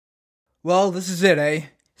Well, this is it, eh?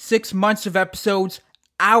 6 months of episodes,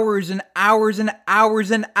 hours and hours and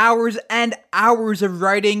hours and hours and hours of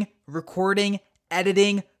writing, recording,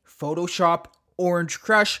 editing, Photoshop, Orange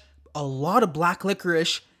Crush, a lot of black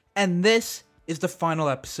licorice, and this is the final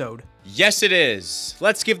episode. Yes, it is.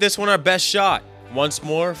 Let's give this one our best shot. Once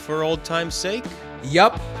more for old time's sake.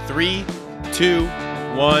 Yup. 3, 2,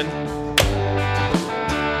 1.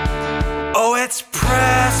 Oh, it's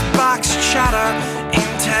press box chatter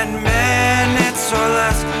in 10 minutes or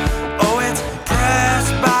less. Oh, it's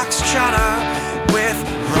press box chatter with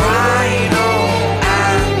Rhino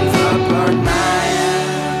and the Birdman.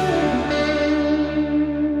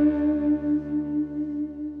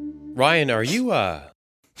 Ryan, are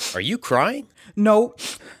you crying? No,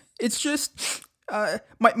 it's just,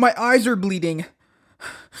 my eyes are bleeding.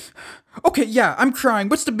 Okay, yeah, I'm crying.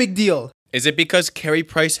 What's the big deal? Is it because Carey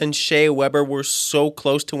Price and Shea Weber were so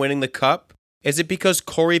close to winning the Cup? Is it because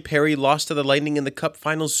Corey Perry lost to the Lightning in the Cup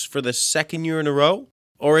Finals for the second year in a row?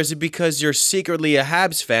 Or is it because you're secretly a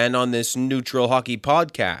Habs fan on this neutral hockey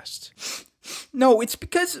podcast? No, it's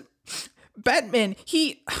because Batman,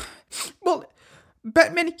 he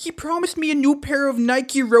promised me a new pair of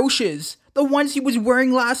Nike Roches, the ones he was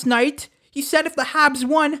wearing last night. He said if the Habs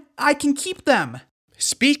won, I can keep them.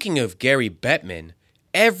 Speaking of Gary Bettman,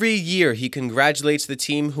 every year he congratulates the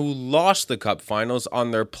team who lost the Cup Finals on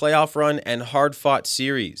their playoff run and hard-fought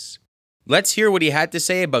series. Let's hear what he had to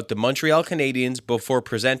say about the Montreal Canadiens before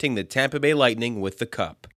presenting the Tampa Bay Lightning with the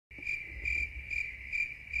Cup.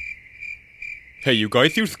 Hey, you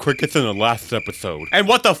guys used quicker than the last episode. And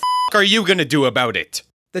what the f*** are you gonna do about it?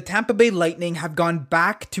 The Tampa Bay Lightning have gone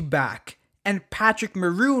back to back, and Patrick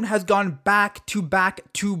Maroon has gone back to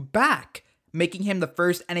back to back, making him the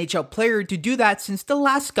first NHL player to do that since the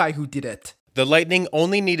last guy who did it. The Lightning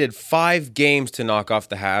only needed 5 games to knock off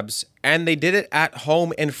the Habs, and they did it at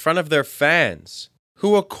home in front of their fans,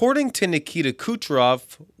 who, according to Nikita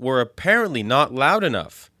Kucherov, were apparently not loud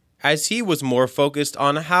enough, as he was more focused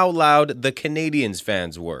on how loud the Canadiens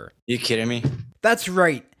fans were. You kidding me? That's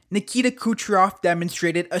right. Nikita Kucherov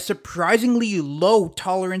demonstrated a surprisingly low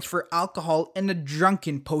tolerance for alcohol in a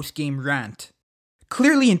drunken post-game rant.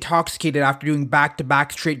 Clearly intoxicated after doing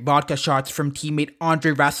back-to-back straight vodka shots from teammate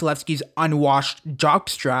Andrei Vasilevsky's unwashed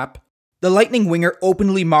jockstrap, the Lightning winger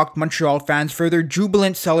openly mocked Montreal fans for their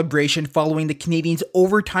jubilant celebration following the Canadiens'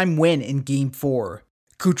 overtime win in Game 4.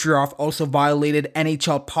 Kucherov also violated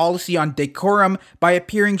NHL policy on decorum by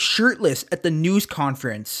appearing shirtless at the news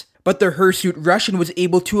conference, but the hirsute Russian was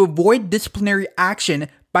able to avoid disciplinary action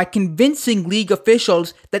by convincing league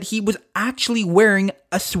officials that he was actually wearing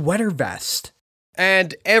a sweater vest.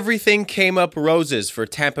 And everything came up roses for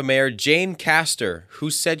Tampa Mayor Jane Castor,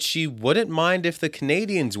 who said she wouldn't mind if the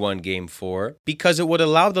Canadiens won Game 4 because it would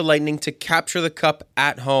allow the Lightning to capture the Cup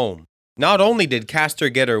at home. Not only did Castor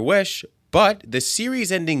get her wish, but the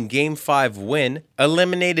series-ending Game 5 win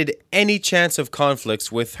eliminated any chance of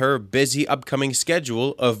conflicts with her busy upcoming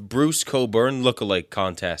schedule of Bruce Cockburn lookalike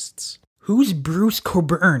contests. Who's Bruce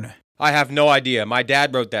Cockburn? I have no idea. My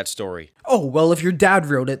dad wrote that story. Oh, well, if your dad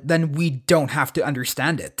wrote it, then we don't have to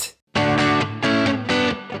understand it.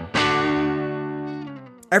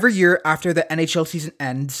 Every year after the NHL season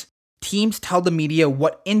ends, teams tell the media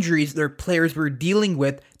what injuries their players were dealing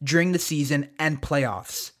with during the season and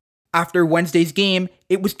playoffs. After Wednesday's game,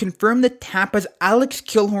 it was confirmed that Tampa's Alex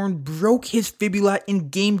Killorn broke his fibula in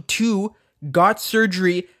Game 2, got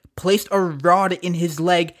surgery, placed a rod in his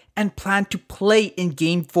leg, and planned to play in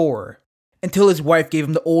Game 4. Until his wife gave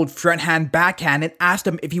him the old front-hand backhand and asked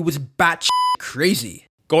him if he was batshit crazy.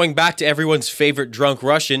 Going back to everyone's favorite drunk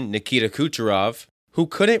Russian, Nikita Kucherov, who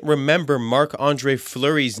couldn't remember Marc-Andre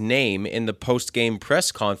Fleury's name in the post-game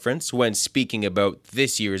press conference when speaking about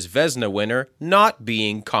this year's Vezina winner not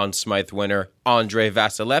being Conn Smythe winner Andrei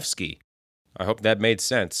Vasilevsky. I hope that made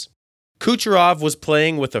sense. Kucherov was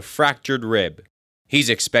playing with a fractured rib. He's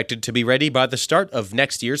expected to be ready by the start of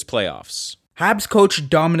next year's playoffs. Habs coach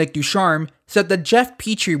Dominic Ducharme said that Jeff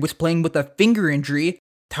Petrie was playing with a finger injury,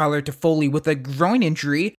 Tyler Toffoli with a groin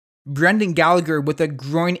injury, Brendan Gallagher with a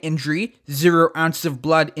groin injury, 0 ounces of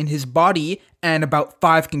blood in his body, and about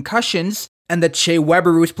 5 concussions, and that Shea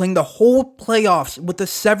Weber was playing the whole playoffs with a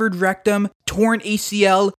severed rectum, torn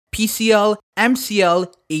ACL, PCL,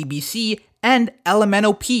 MCL, ABC, and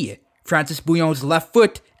LMNOP, Francis Bouillon's left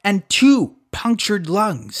foot, and 2 punctured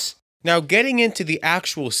lungs. Now, getting into the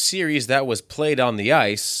actual series that was played on the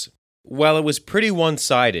ice, well, it was pretty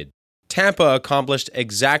one-sided. Tampa accomplished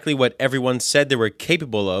exactly what everyone said they were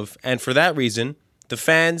capable of, and for that reason, the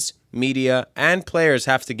fans, media, and players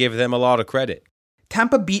have to give them a lot of credit.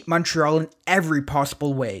 Tampa beat Montreal in every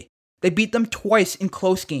possible way. They beat them twice in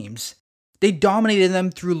close games. They dominated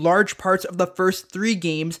them through large parts of the first 3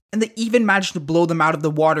 games, and they even managed to blow them out of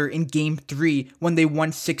the water in Game 3 when they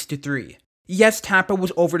won 6-3. Yes, Tampa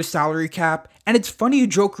was over the salary cap, and it's funny to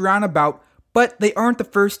joke around about, but they aren't the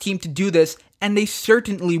first team to do this, and they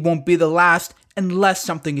certainly won't be the last unless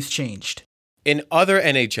something is changed. In other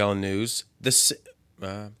NHL news,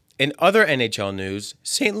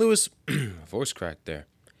 St. Louis voice cracked there.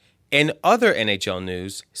 In other NHL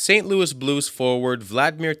news, St. Louis Blues forward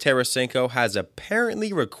Vladimir Tarasenko has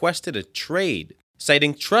apparently requested a trade,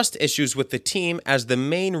 citing trust issues with the team as the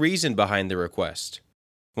main reason behind the request.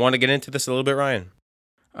 Want to get into this a little bit, Ryan?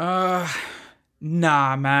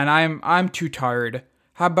 Nah, man, I'm too tired.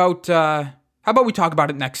 How about we talk about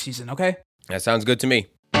it next season, okay? That sounds good to me.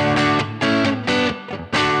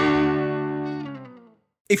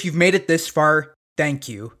 If you've made it this far, thank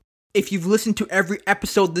you. If you've listened to every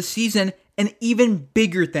episode this season, an even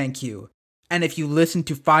bigger thank you. And if you listened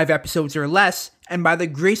to 5 episodes or less, and by the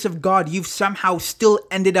grace of God you've somehow still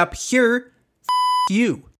ended up here,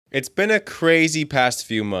 you. It's been a crazy past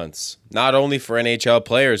few months, not only for NHL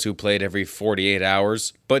players who played every 48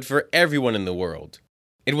 hours, but for everyone in the world.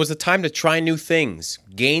 It was a time to try new things,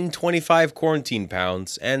 gain 25 quarantine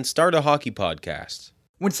pounds, and start a hockey podcast.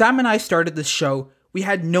 When Sam and I started this show, we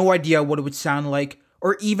had no idea what it would sound like,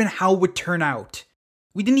 or even how it would turn out.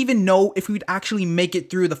 We didn't even know if we would actually make it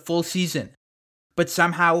through the full season. But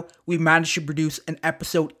somehow, we managed to produce an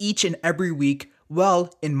episode each and every week,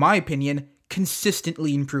 while, in my opinion,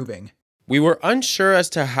 consistently improving. We were unsure as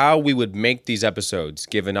to how we would make these episodes,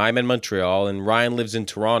 given I'm in Montreal and Ryan lives in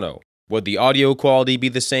Toronto. Would the audio quality be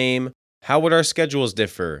the same? How would our schedules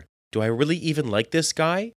differ? Do I really even like this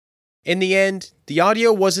guy? In the end, the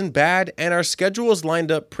audio wasn't bad and our schedules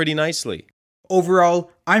lined up pretty nicely.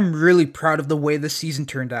 Overall, I'm really proud of the way this season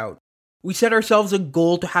turned out. We set ourselves a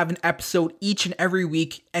goal to have an episode each and every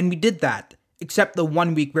week, and we did that, except the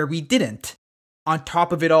 1 week where we didn't. On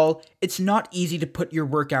top of it all, it's not easy to put your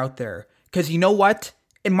work out there, because you know what?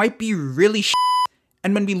 It might be really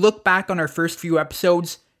and when we look back on our first few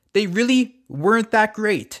episodes, they really weren't that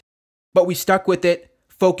great. But we stuck with it,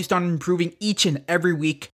 focused on improving each and every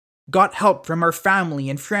week, got help from our family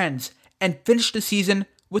and friends, and finished the season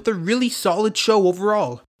with a really solid show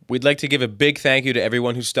overall. We'd like to give a big thank you to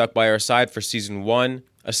everyone who stuck by our side for Season 1.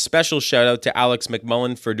 A special shout out to Alex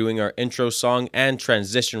McMullen for doing our intro song and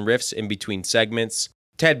transition riffs in between segments,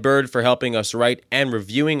 Ted Bird for helping us write and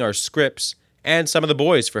reviewing our scripts, and some of the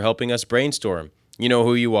boys for helping us brainstorm. You know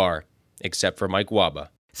who you are, except for Mike Waba.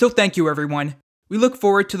 So thank you everyone. We look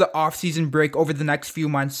forward to the off-season break over the next few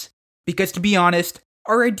months, because to be honest,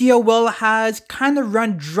 our idea well has kinda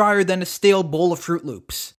run drier than a stale bowl of Fruit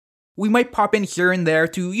Loops. We might pop in here and there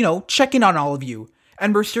to, check in on all of you,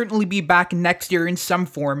 and we'll certainly be back next year in some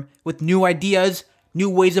form with new ideas, new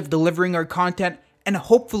ways of delivering our content, and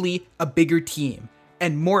hopefully a bigger team,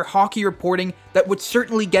 and more hockey reporting that would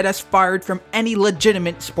certainly get us fired from any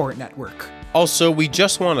legitimate sport network. Also, we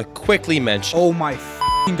just want to quickly mention... Oh my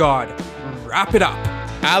f***ing god, wrap it up.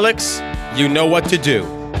 Alex, you know what to do.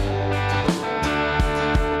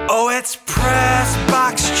 Oh, it's press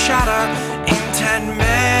box chatter in 10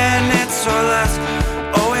 minutes or less.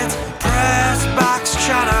 Oh, it's press box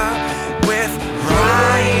chatter.